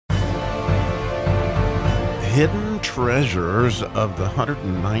hidden treasures of the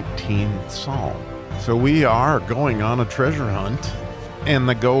 119th Psalm. So we are going on a treasure hunt, and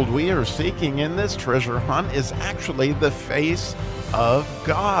the gold we are seeking in this treasure hunt is actually the face of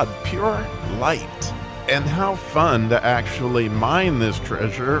God, pure light. And how fun to actually mine this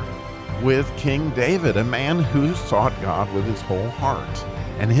treasure with King David, a man who sought God with his whole heart.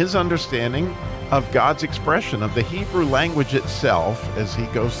 And his understanding of God's expression of the Hebrew language itself as he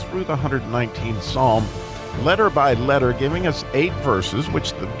goes through the 119th Psalm, letter by letter, giving us 8 verses,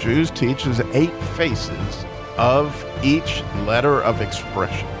 which the Jews teach as 8 faces of each letter of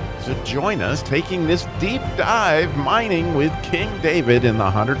expression. So join us taking this deep dive mining with King David in the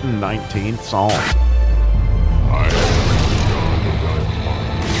 119th Psalm.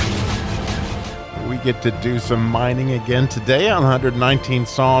 We get to do some mining again today on 119th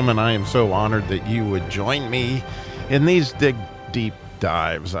Psalm, and I am so honored that you would join me in these deep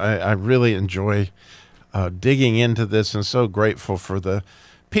dives. I really enjoy digging into this, and so grateful for the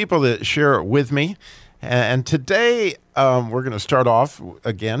people that share it with me. And today we're going to start off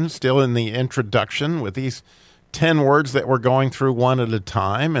again, still in the introduction, with these 10 words that we're going through one at a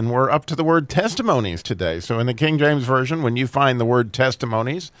time, and we're up to the word testimonies today. So in the King James Version, when you find the word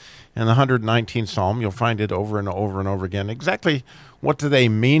testimonies in the 119th Psalm, you'll find it over and over and over again. Exactly what do they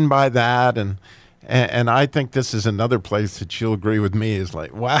mean by that? And I think this is another place that you'll agree with me is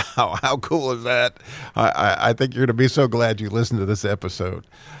like, wow, how cool is that? I think you're going to be so glad you listened to this episode.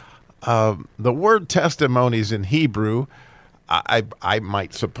 The word testimonies in Hebrew, I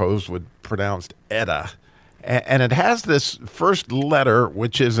might suppose would pronounced eda. And it has this first letter,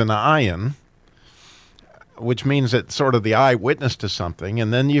 which is an ayin, which means it's sort of the eyewitness to something.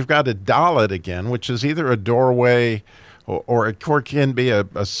 And then you've got a dalet again, which is either a doorway or it can be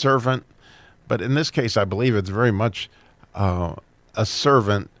a servant. But in this case, I believe it's very much a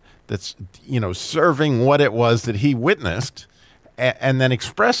servant that's, serving what it was that he witnessed and then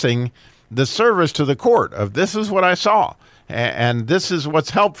expressing the service to the court of this is what I saw. And this is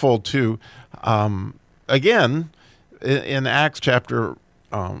what's helpful to, again, in Acts chapter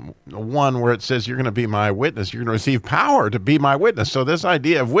 1, where it says you're going to be my witness, you're going to receive power to be my witness. So this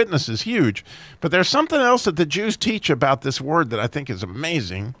idea of witness is huge. But there's something else that the Jews teach about this word that I think is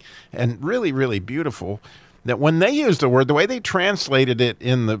amazing and really, really beautiful, that when they use the word, the way they translated it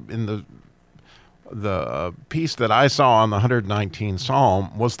in the piece that I saw on the 119th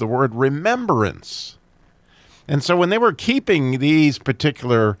Psalm was the word remembrance. And so when they were keeping these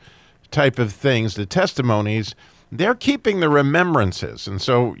particular type of things, the testimonies, they're keeping the remembrances. And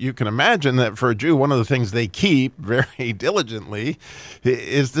so you can imagine that for a Jew, one of the things they keep very diligently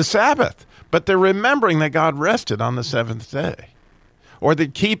is the Sabbath. But they're remembering that God rested on the 7th day. Or they're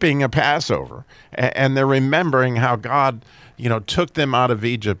keeping a Passover, and they're remembering how God, took them out of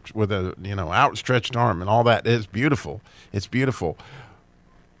Egypt with a, outstretched arm and all that. It's beautiful. It's beautiful.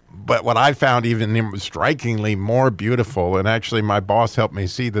 But what I found even strikingly more beautiful, and actually my boss helped me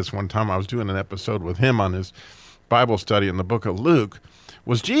see this one time, I was doing an episode with him on his Bible study in the book of Luke,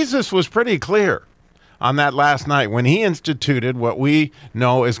 was Jesus was pretty clear on that last night when he instituted what we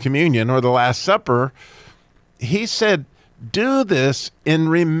know as communion or the Last Supper. He said, do this in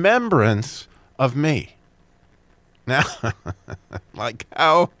remembrance of me. Now, like,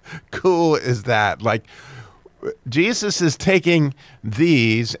 how cool is that? Like, Jesus is taking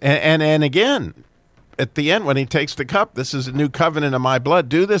these, and again, at the end, when he takes the cup, this is a new covenant of my blood.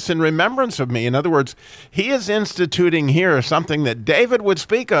 Do this in remembrance of me. In other words, he is instituting here something that David would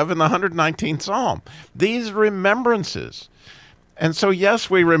speak of in the 119th Psalm. These remembrances. And so, yes,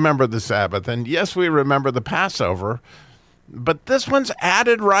 we remember the Sabbath, and yes, we remember the Passover, but this one's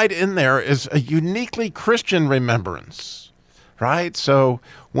added right in there is a uniquely Christian remembrance, right? So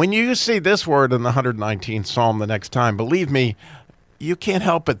when you see this word in the 119th Psalm the next time, believe me, you can't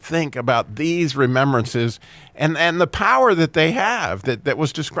help but think about these remembrances and the power that they have that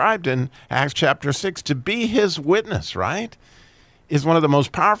was described in Acts chapter 6 to be his witness, right? Is one of the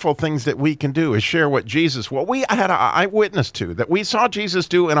most powerful things that we can do is share what we had an eyewitness to, that we saw Jesus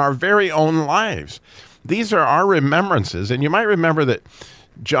do in our very own lives. These are our remembrances. And you might remember that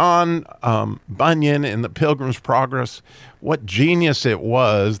John Bunyan in the Pilgrim's Progress, what genius it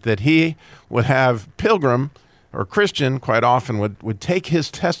was that he would have Pilgrim or Christian quite often would take his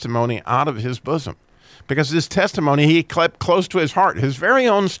testimony out of his bosom. Because his testimony, he kept close to his heart, his very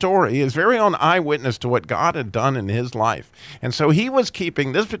own story, his very own eyewitness to what God had done in his life. And so he was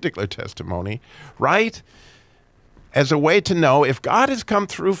keeping this particular testimony, right, as a way to know if God has come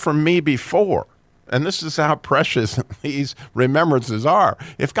through for me before, and this is how precious these remembrances are.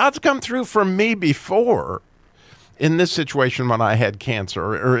 If God's come through for me before, in this situation when I had cancer,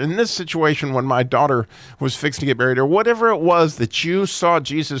 or in this situation when my daughter was fixed to get married, or whatever it was that you saw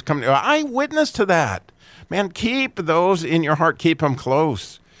Jesus come to. I witnessed to that. Man, keep those in your heart. Keep them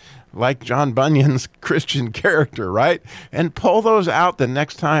close. Like John Bunyan's Christian character, right? And pull those out the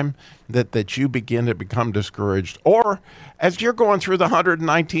next time that you begin to become discouraged. Or as you're going through the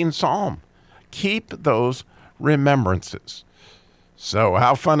 119th Psalm, keep those remembrances. So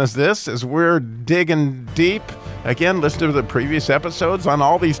how fun is this as we're digging deep? Again, listen to the previous episodes on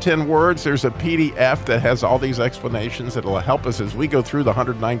all these 10 words. There's a PDF that has all these explanations that will help us as we go through the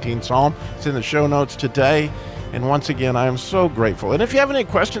 119th Psalm. It's in the show notes today. And once again, I am so grateful. And if you have any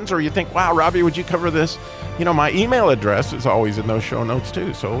questions or you think, wow, Robbie, would you cover this? You know, my email address is always in those show notes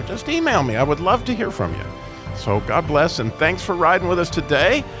too. So just email me. I would love to hear from you. So God bless, and thanks for riding with us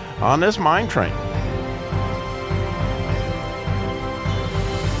today on this Mind Train.